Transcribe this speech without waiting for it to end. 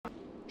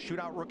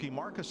Shootout rookie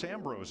Marcus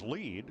Ambrose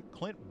lead.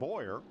 Clint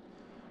Boyer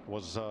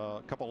was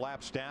a couple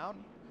laps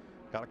down.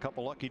 Got a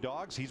couple lucky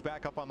dogs. He's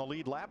back up on the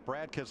lead lap.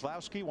 Brad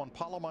Keselowski, Juan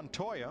Pablo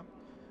Montoya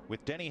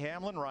with Denny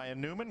Hamlin,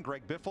 Ryan Newman,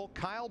 Greg Biffle,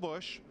 Kyle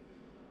Busch,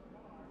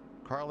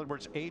 Carl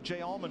Edwards, A.J.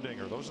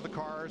 Allmendinger. Those are the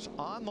cars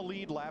on the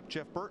lead lap.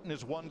 Jeff Burton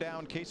is 1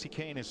 down. Casey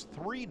Kane is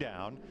 3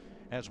 down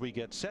as we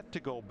get set to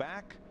go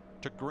back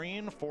to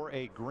green for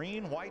a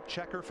green-white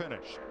checker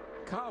finish.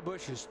 Kyle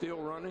Busch is still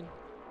running,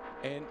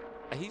 and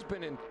he's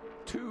been in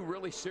 2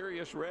 really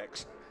serious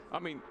wrecks. I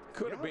mean,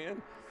 could have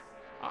been.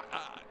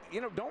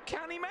 You know, don't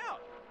count him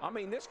out. I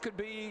mean, this could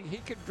be, he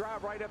could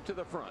drive right up to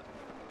the front.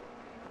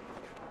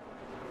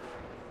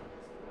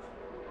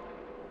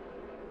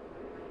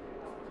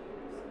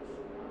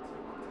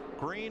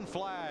 Green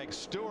flag.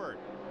 Stewart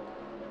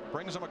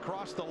brings him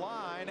across the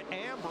line.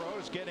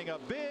 Ambrose getting a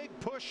big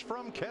push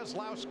from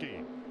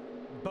Keselowski.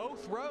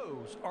 Both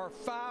rows are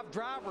 5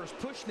 drivers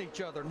pushing each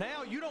other.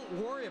 Now you don't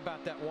worry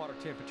about that water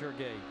temperature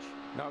gauge.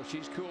 No,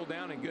 she's cooled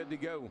down and good to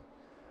go.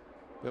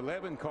 The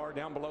 11 car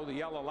down below the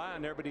yellow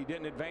line there, but he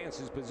didn't advance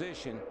his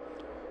position.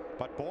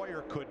 But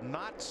Boyer could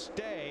not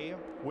stay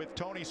with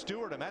Tony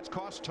Stewart, and that's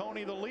cost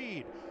Tony the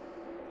lead.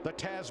 The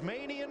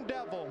Tasmanian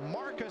Devil,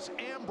 Marcus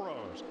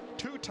Ambrose,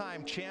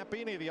 2-time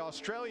champion of the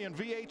Australian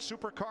V8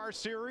 Supercar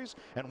Series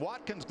and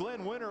Watkins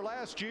Glen winner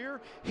last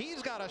year.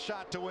 He's got a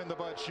shot to win the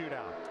Bud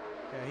Shootout.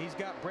 Yeah, he's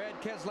got Brad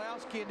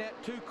Keselowski in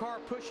that 2-car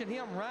pushing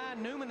him.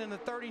 Ryan Newman in the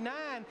 39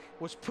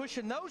 was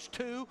pushing those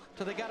 2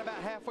 till they got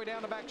about halfway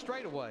down the back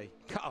straightaway.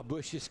 Kyle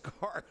Busch's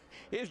car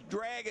is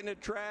dragging the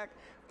track,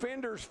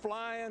 fenders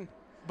flying.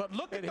 But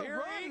look at the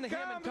run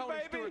him and Tony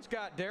Stewart's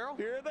got, Darrell.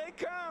 Here they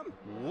come.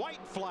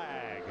 White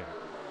flag.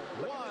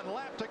 1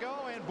 lap to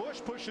go, and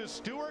Busch pushes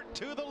Stewart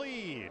to the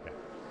lead.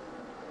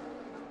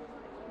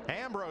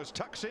 Ambrose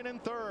tucks in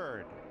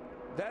 3rd.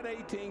 That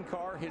 18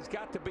 car has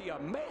got to be a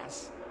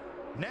mess.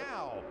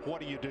 Now, what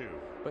do you do?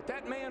 But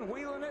that man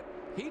wheeling it,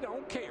 he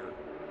don't care.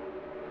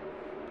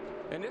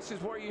 And this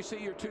is where you see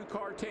your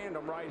 2-car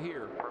tandem right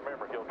here.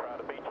 Remember, he'll try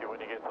to beat you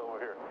when he gets over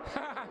here.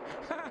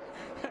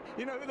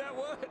 You know who that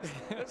was?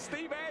 That's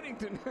Steve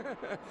Addington.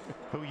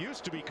 Who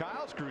used to be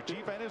Kyle's crew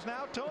chief and is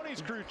now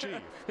Tony's crew chief.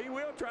 He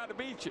will try to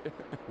beat you.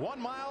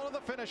 1 mile to the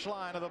finish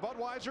line of the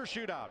Budweiser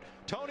Shootout.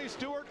 Tony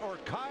Stewart or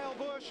Kyle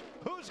Busch,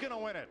 who's going to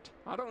win it?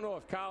 I don't know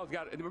if Kyle's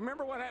got it.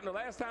 Remember what happened the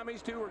last time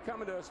these 2 were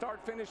coming to a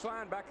start-finish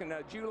line back in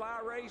the July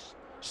race?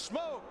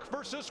 Smoke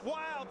versus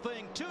Wild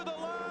Thing to the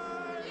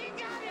line. He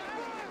got him.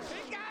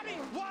 He got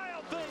him.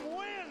 Wild Thing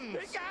wins.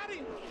 He got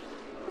him.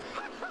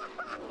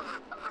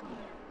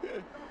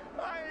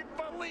 I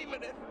ain't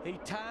believing it. He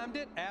timed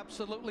it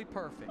absolutely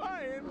perfect.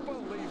 I ain't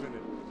believing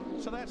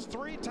it. So that's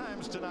 3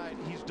 times tonight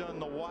he's done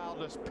the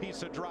wildest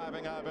piece of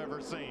driving I've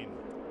ever seen.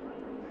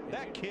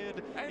 That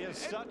kid is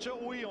such a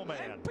wheelman.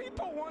 And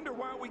people wonder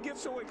why we get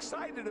so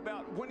excited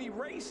about when he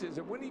races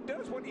and when he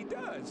does what he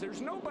does.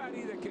 There's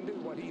nobody that can do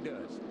what he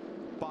does.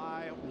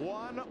 By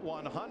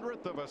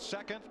 1/100th of a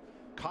second,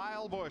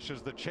 Kyle Busch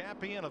is the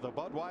champion of the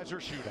Budweiser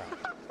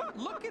Shootout.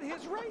 Look at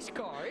his race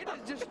car. It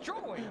is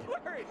destroyed.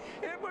 Larry,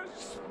 it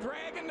was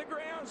dragging the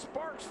ground,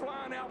 sparks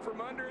flying out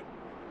from under it,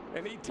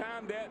 and he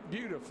timed that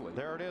beautifully.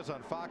 There it is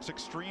on Fox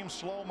Extreme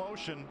slow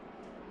motion.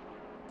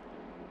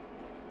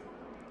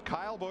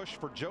 Kyle Busch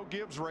for Joe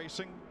Gibbs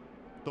Racing,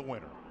 the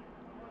winner.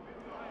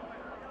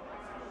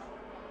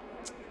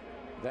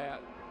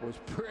 That was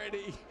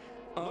pretty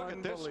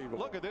unbelievable.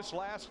 Look at this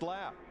last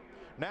lap.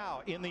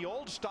 Now, in the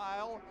old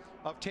style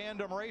of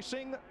tandem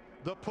racing,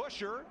 the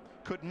pusher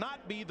could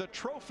not be the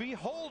trophy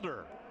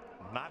holder.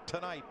 Not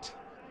tonight.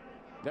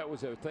 That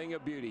was a thing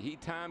of beauty. He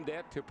timed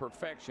that to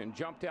perfection.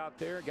 Jumped out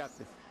there, got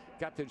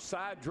the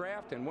side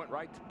draft, and went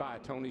right by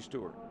Tony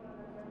Stewart.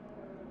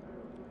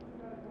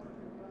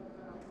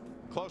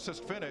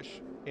 Closest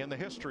finish in the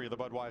history of the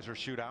Budweiser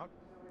Shootout.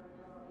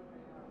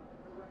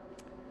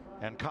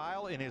 And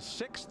Kyle, in his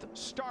 6th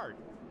start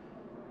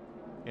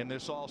in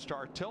this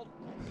all-star tilt,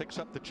 picks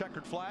up the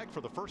checkered flag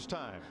for the first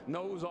time.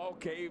 Nose all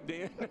caved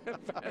in.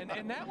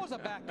 and that was a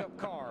backup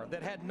car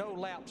that had no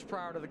laps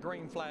prior to the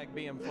green flag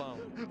being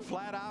flown.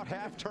 Flat out,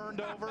 half turned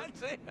over.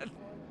 That's it.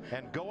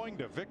 And going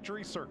to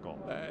victory circle.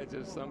 That's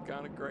just some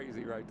kind of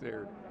crazy right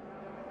there.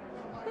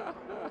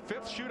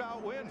 5th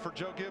shootout win for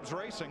Joe Gibbs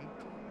Racing.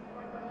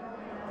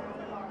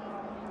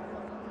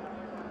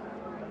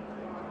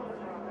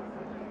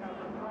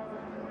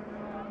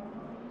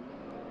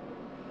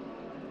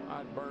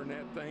 I'd burn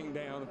that thing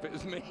down if it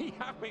was me.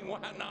 I mean, why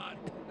not?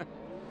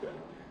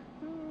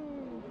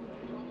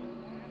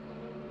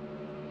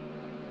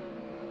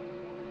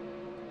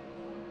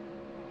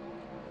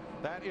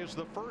 That is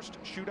the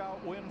first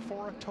shootout win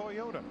for a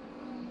Toyota.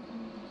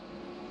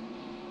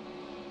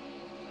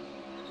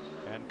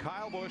 And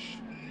Kyle Busch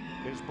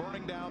is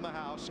burning down the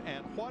house,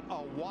 and what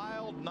a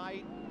wild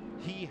night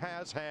he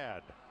has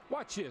had.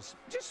 Watch this.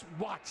 Just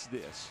watch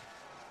this.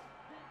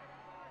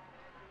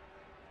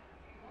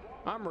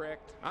 I'm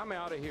wrecked. I'm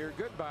out of here.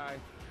 Goodbye.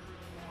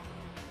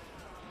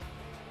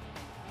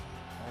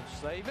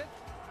 I'll save it.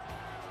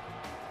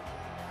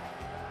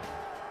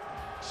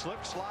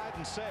 slip, slide,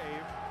 and save.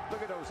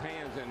 Look at those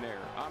hands in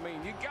there. I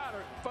mean, you got to,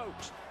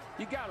 folks,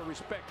 you got to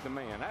respect the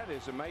man. That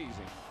is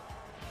amazing.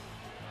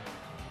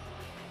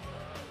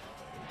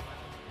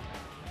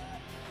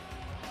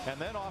 And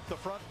then off the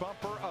front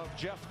bumper of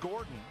Jeff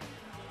Gordon.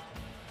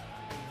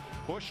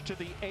 Busch to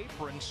the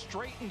apron,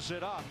 straightens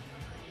it up,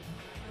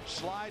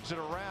 slides it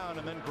around,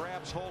 and then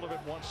grabs hold of it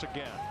once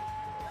again.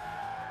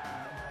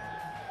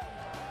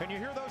 And you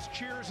hear those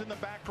cheers in the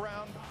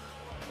background?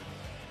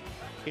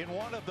 In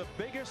one of the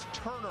biggest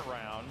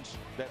turnarounds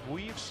that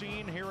we've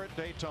seen here at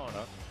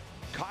Daytona,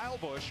 Kyle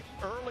Busch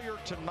earlier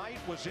tonight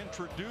was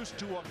introduced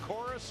to a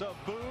chorus of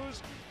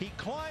boos. He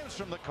climbs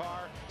from the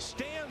car,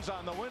 stands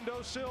on the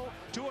windowsill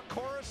to a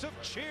chorus of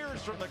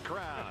cheers from the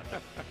crowd.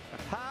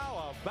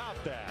 How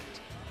about that?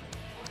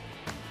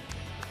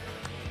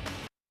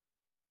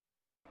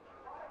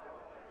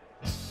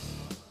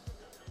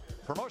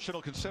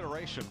 Promotional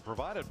consideration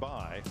provided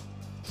by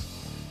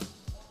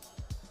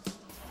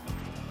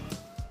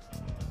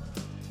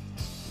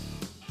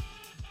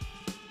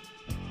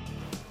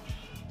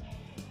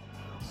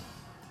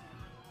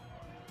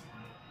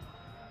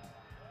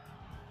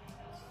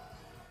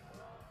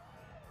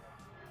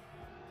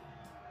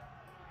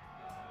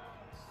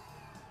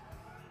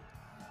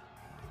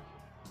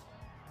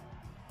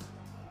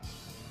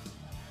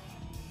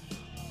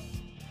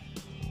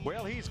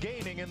Well, he's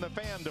gaining in the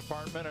fan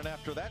department, and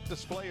after that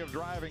display of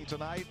driving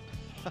tonight,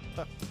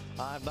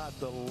 I'm not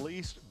the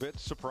least bit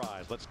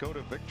surprised. Let's go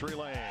to victory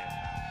lane.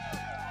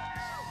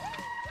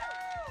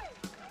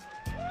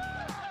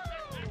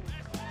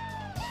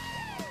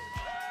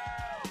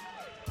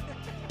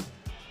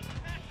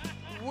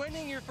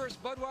 Winning your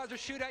first Budweiser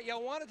Shootout, you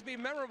want it to be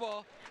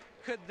memorable.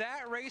 Could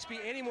that race be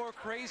any more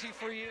crazy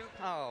for you?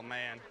 Oh,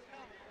 man.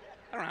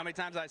 I don't know how many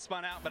times I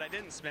spun out, but I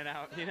didn't spin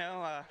out, you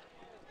know.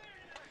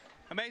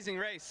 Amazing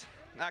race.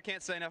 I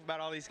can't say enough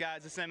about all these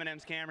guys. This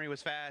M&M's Camry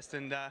was fast,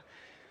 and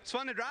it's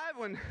fun to drive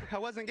when I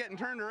wasn't getting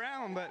turned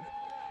around, but,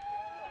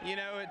 you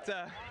know, it's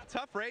a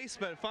tough race,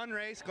 but a fun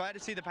race. Glad to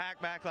see the pack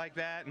back like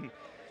that and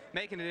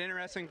making it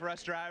interesting for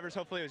us drivers.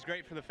 Hopefully it was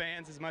great for the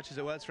fans as much as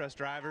it was for us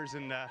drivers.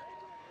 And,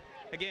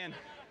 again,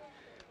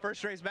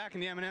 first race back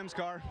in the M&M's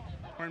car.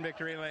 We're in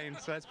victory lane,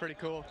 so that's pretty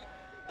cool.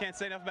 Can't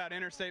say enough about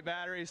Interstate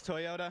Batteries,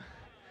 Toyota,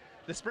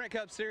 the Sprint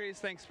Cup Series,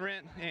 thanks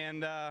Sprint,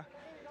 and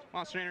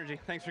Monster Energy,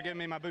 thanks for giving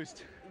me my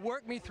boost.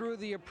 Work me through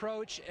the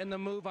approach and the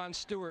move on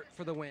Stewart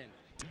for the win.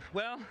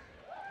 Well,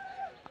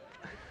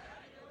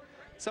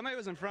 somebody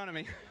was in front of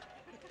me.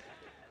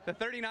 The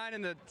 39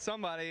 and the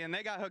somebody, and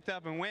they got hooked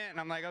up and went,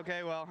 and I'm like,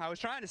 okay, well, I was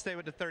trying to stay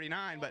with the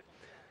 39, but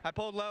I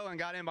pulled low and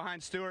got in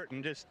behind Stewart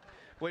and just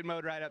wing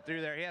mode right up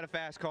through there. He had a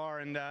fast car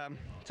and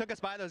took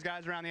us by those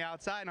guys around the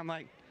outside, and I'm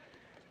like,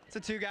 it's a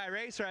two-guy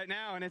race right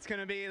now, and it's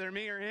going to be either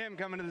me or him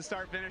coming to the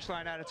start-finish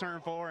line out of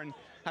turn 4, and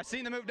I've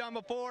seen the move done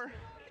before.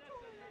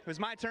 It was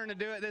my turn to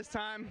do it this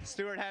time.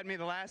 Stewart had me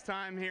the last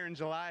time here in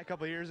July a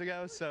couple years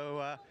ago,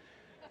 so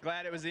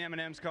glad it was the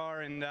M&M's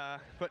car and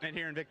putting it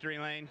here in victory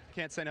lane.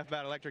 Can't say enough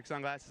about electric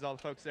sunglasses, all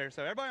the folks there.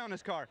 So everybody on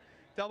this car,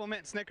 Double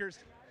Mint, Snickers,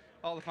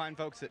 all the fine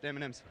folks at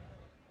M&M's.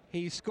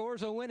 He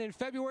scores a win in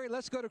February.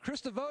 Let's go to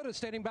Chris Devoda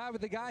standing by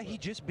with the guy he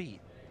just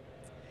beat.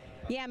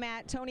 Yeah,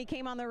 Matt, Tony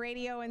came on the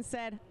radio and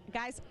said,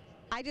 guys,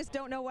 I just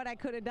don't know what I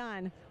could have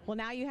done. Well,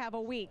 now you have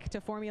a week to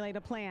formulate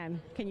a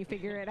plan. Can you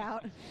figure it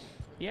out?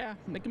 Yeah,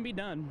 it can be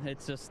done.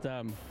 It's just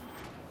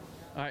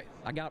I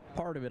got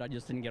part of it. I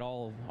just didn't get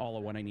all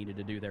of what I needed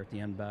to do there at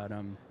the end. But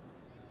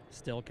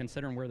still,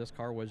 considering where this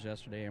car was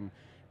yesterday, I'm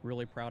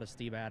really proud of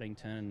Steve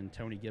Addington and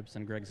Tony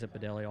Gibson, Greg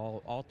Zipadelli.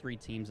 All three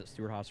teams at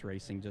Stewart-Haas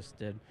Racing just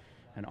did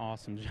an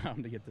awesome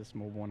job to get this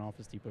Mobile and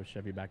Office Depot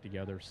Chevy back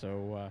together.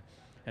 So,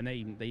 and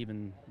they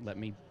even let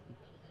me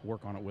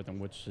work on it with them,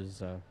 which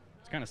is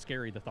it's kind of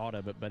scary, the thought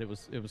of it, but it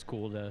was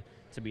cool to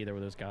be there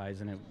with those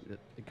guys, and it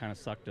kind of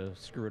sucked to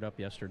screw it up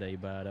yesterday,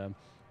 but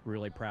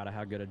really proud of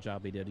how good a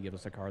job they did to give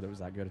us a car that was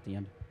that good at the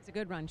end. It's a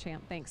good run,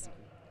 champ. Thanks.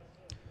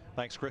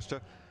 Thanks, Krista.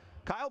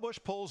 Kyle Busch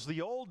pulls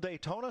the old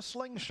Daytona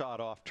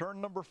slingshot off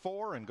turn number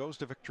 4 and goes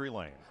to victory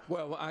lane.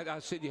 Well, I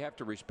said you have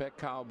to respect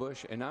Kyle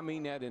Busch, and I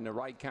mean that in the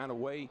right kind of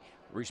way.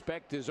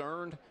 Respect is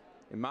earned.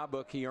 In my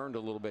book, he earned a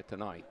little bit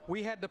tonight.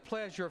 We had the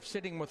pleasure of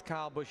sitting with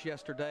Kyle Busch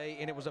yesterday,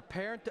 and it was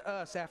apparent to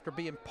us after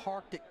being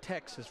parked at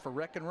Texas for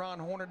Wreckin' Ron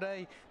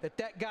Hornaday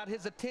that got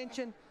his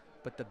attention,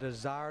 but the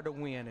desire to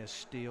win is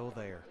still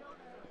there.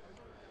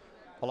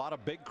 A lot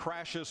of big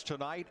crashes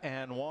tonight,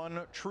 and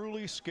one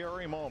truly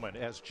scary moment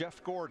as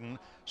Jeff Gordon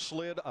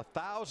slid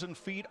 1,000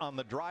 feet on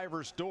the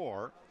driver's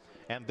door,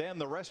 and then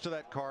the rest of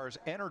that car's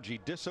energy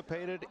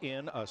dissipated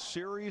in a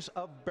series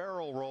of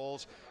barrel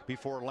rolls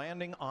before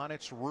landing on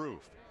its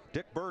roof.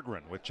 Dick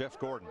Berggren with Jeff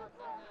Gordon.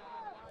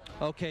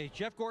 Okay,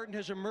 Jeff Gordon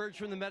has emerged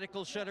from the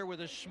medical center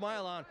with a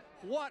smile on.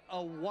 What a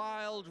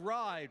wild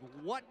ride.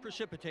 What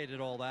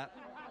precipitated all that?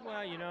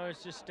 Well, you know,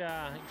 it's just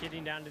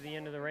getting down to the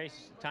end of the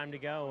race, time to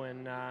go.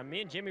 And me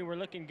and Jimmy were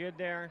looking good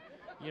there.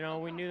 You know,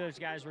 we knew those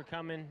guys were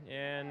coming.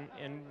 And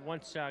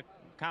once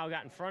Kyle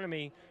got in front of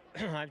me,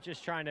 I was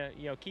just trying to,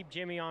 you know, keep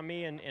Jimmy on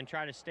me and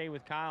try to stay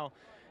with Kyle.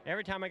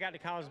 every time I got to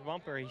Kyle's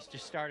bumper, he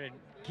just started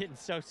getting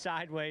so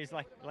sideways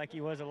like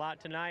he was a lot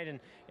tonight.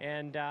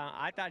 And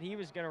I thought he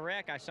was going to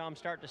wreck. I saw him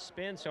start to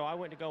spin, so I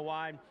went to go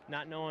wide,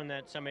 not knowing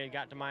that somebody had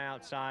got to my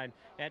outside.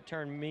 That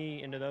turned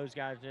me into those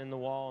guys in the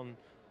wall, and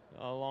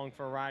along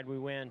for a ride we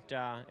went.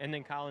 And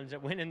then Kyle ends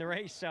up winning the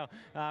race. So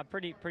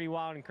pretty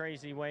wild and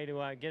crazy way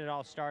to get it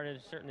all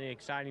started. Certainly an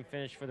exciting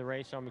finish for the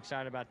race, so I'm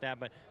excited about that,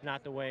 but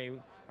not the way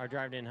our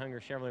Drive in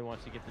Hunger Chevrolet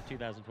wants to get the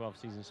 2012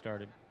 season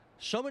started.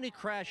 So many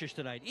crashes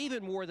tonight,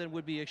 even more than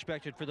would be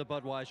expected for the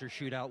Budweiser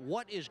Shootout.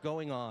 What is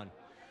going on?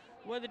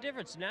 Well, the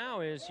difference now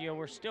is,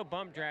 we're still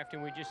bump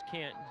drafting. We just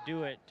can't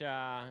do it,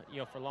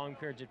 for long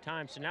periods of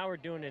time. So now we're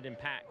doing it in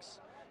packs.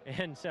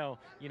 And so,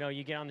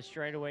 you get on the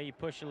straightaway, you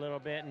push a little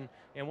bit,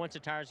 and once the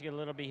tires get a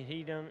little bit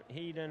heat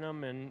in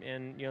them,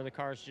 and the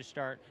cars just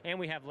start, and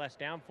we have less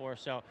downforce,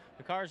 so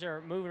the cars are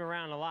moving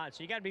around a lot.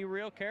 So you got to be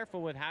real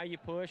careful with how you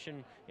push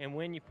and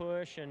when you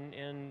push, and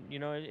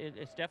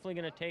it's definitely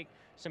going to take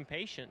some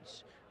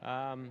patience.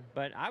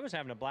 But I was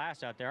having a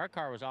blast out there. Our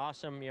car was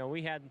awesome.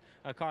 We had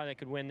a car that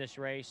could win this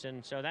race,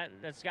 and so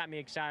that's got me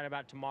excited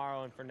about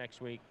tomorrow and for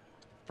next week.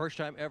 First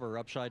time ever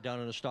upside down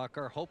in a stock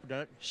car. Hope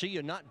to see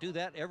you not do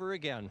that ever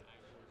again.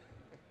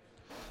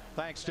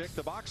 Thanks, Dick.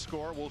 The box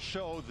score will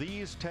show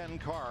these 10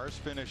 cars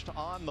finished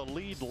on the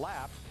lead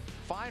lap.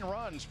 Fine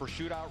runs for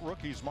shootout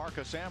rookies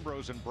Marcus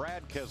Ambrose and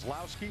Brad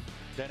Keselowski.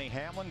 Denny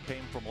Hamlin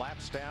came from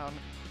laps down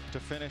to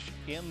finish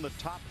in the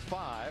top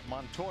 5.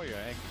 Montoya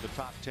anchored the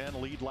top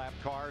 10 lead lap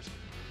cars.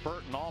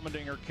 Burton,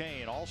 Allmendinger,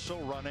 Kane also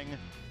running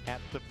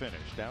at the finish.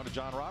 Down to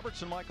John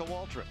Roberts and Michael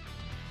Waltrip.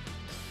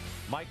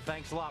 Mike,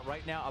 thanks a lot.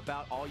 Right now,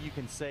 about all you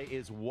can say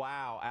is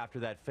wow after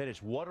that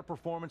finish. What a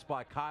performance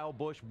by Kyle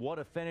Busch. What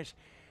a finish.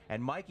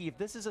 And Mikey, if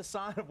this is a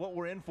sign of what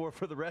we're in for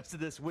the rest of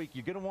this week,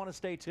 you're going to want to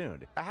stay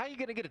tuned. How are you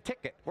going to get a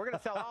ticket? We're going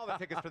to sell all the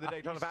tickets for the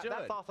Daytona 500.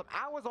 That's awesome.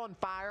 I was on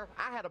fire.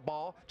 I had a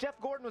ball. Jeff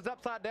Gordon was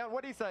upside down.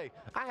 What did he say?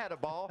 I had a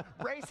ball.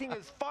 Racing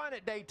is fun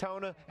at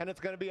Daytona, and it's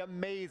going to be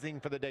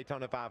amazing for the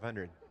Daytona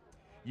 500.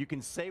 You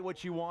can say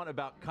what you want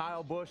about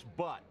Kyle Busch,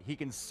 but he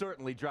can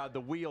certainly drive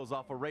the wheels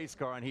off a race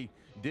car, and he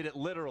did it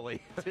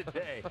literally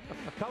today.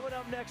 Coming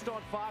up next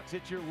on Fox,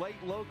 it's your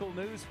late local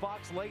news.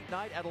 Fox Late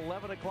Night at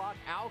 11 o'clock.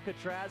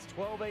 Alcatraz,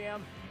 12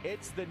 a.m.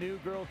 It's the new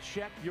girl.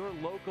 Check your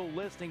local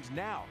listings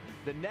now.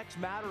 The next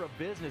matter of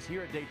business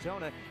here at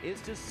Daytona is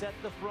to set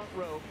the front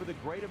row for the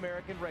Great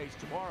American Race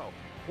tomorrow.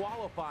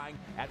 Qualifying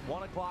at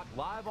 1 o'clock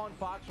live on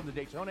Fox from the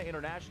Daytona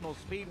International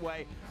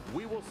Speedway.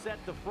 We will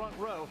set the front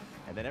row,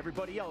 and then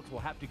everybody else will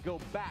have to go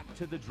back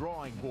to the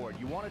drawing board.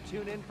 You want to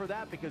tune in for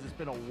that because it's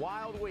been a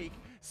wild week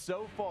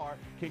so far.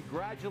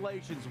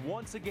 Congratulations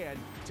once again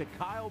to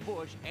Kyle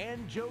Busch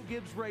and Joe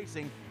Gibbs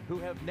Racing, who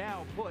have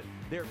now put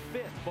their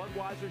 5th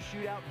Budweiser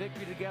Shootout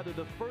victory together,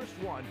 the first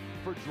one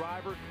for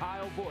driver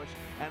Kyle Busch,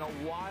 and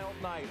a wild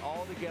night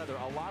all together.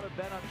 A lot of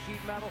bent-up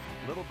sheet metal,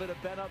 a little bit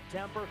of bent-up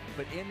temper,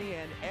 but in the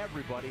end,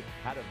 everybody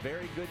had a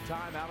very good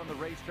time out on the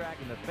racetrack,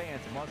 and the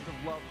fans must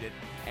have loved it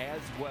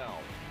as well.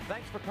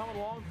 Thanks for coming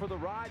along for the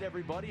ride,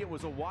 everybody. It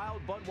was a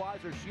wild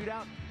Budweiser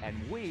Shootout, and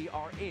we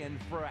are in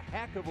for a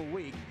heck of a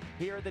week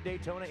here at the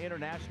Daytona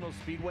International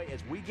Speedway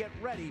as we get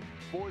ready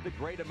for the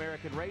Great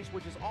American Race,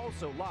 which is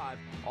also live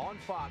on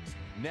Fox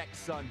next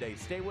Sunday.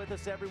 Stay with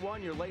us,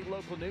 everyone. Your late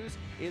local news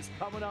is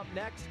coming up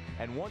next.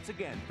 And once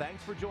again,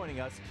 thanks for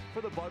joining us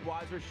for the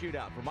Budweiser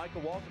Shootout. For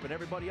Michael Waltrip and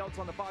everybody else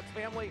on the Fox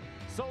family,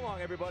 so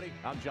long, everybody.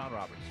 I'm John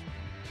Roberts.